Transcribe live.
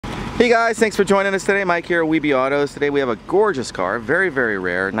Hey guys, thanks for joining us today. Mike here at WeBe Autos. Today we have a gorgeous car, very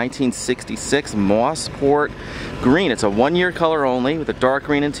rare, 1966 Mossport green. It's a 1-year color only with a dark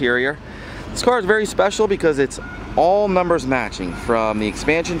green interior. This car is very special because it's all numbers matching, from the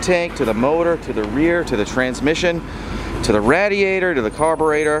expansion tank to the motor to the rear to the transmission to the radiator to the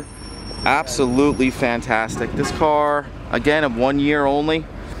carburetor. Absolutely fantastic. This car, again, of 1 year only.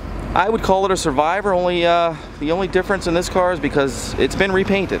 I would call it a survivor. The only difference in this car is because it's been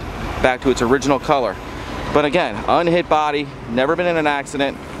repainted back to its original color. But again, unhit body, never been in an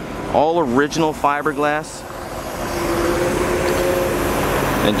accident, all original fiberglass,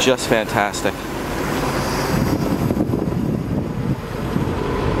 and just fantastic.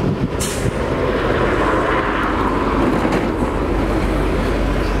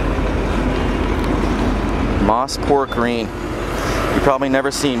 Mossport green. You've probably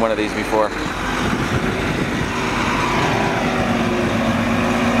never seen one of these before.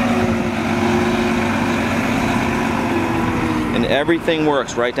 And everything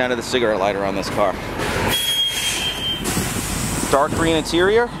works right down to the cigarette lighter on this car. Dark green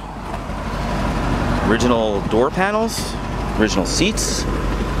interior, original door panels, original seats,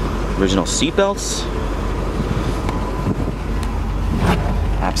 original seat belts.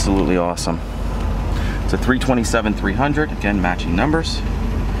 Absolutely awesome. It's a 327-300, again matching numbers.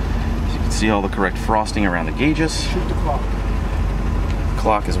 As you can see, all the correct frosting around the gauges. Shoot the clock.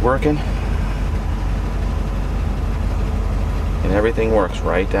 Clock is working. And everything works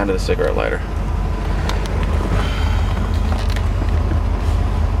right down to the cigarette lighter.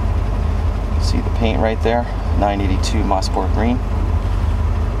 See the paint right there, 982 Mossport green.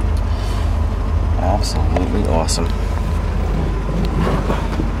 Absolutely awesome.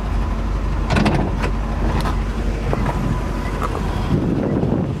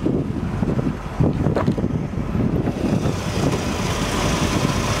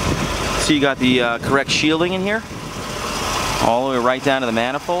 So you got the correct shielding in here, all the way right down to the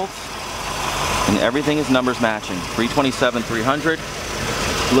manifold, and everything is numbers matching. 327-300.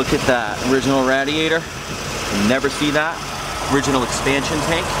 Look at that original radiator. You never see that. Original expansion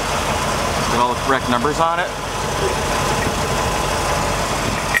tank. Got all the correct numbers on it.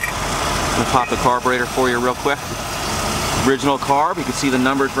 We'll pop the carburetor for you real quick. Original carb. You can see the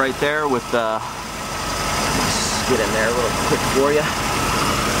numbers right there with the. Let's get in there a little quick for you.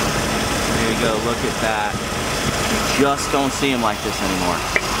 There you go, look at that. You just don't see them like this anymore.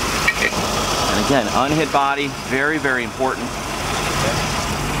 And again, unhit body, very important.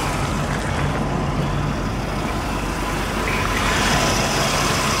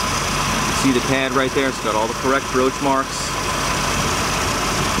 You see the pad right there, it's got all the correct broach marks.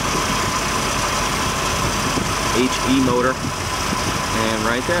 HE motor. And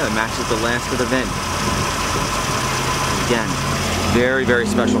right there, that matches the last of the vent. Again, very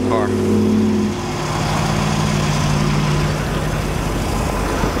special car.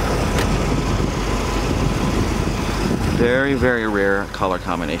 Very rare color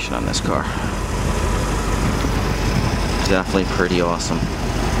combination on this car. Definitely pretty awesome.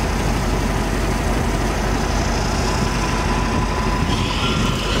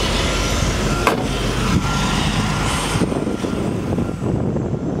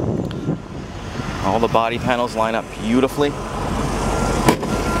 All the body panels line up beautifully.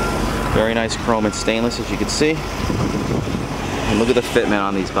 Very nice chrome and stainless, as you can see. And look at the fitment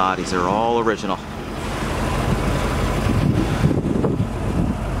on these bodies. They're all original.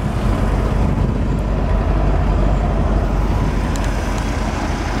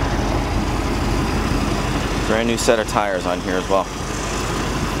 Brand new set of tires on here as well.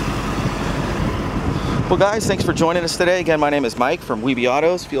 Well guys, thanks for joining us today. Again, my name is Mike from WeBe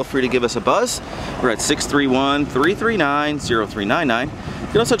Autos. Feel free to give us a buzz. We're at 631-339-0399. You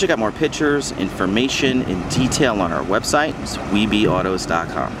can also check out more pictures, information, and detail on our website. It's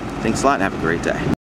WeBeAutos.com. Thanks a lot and have a great day.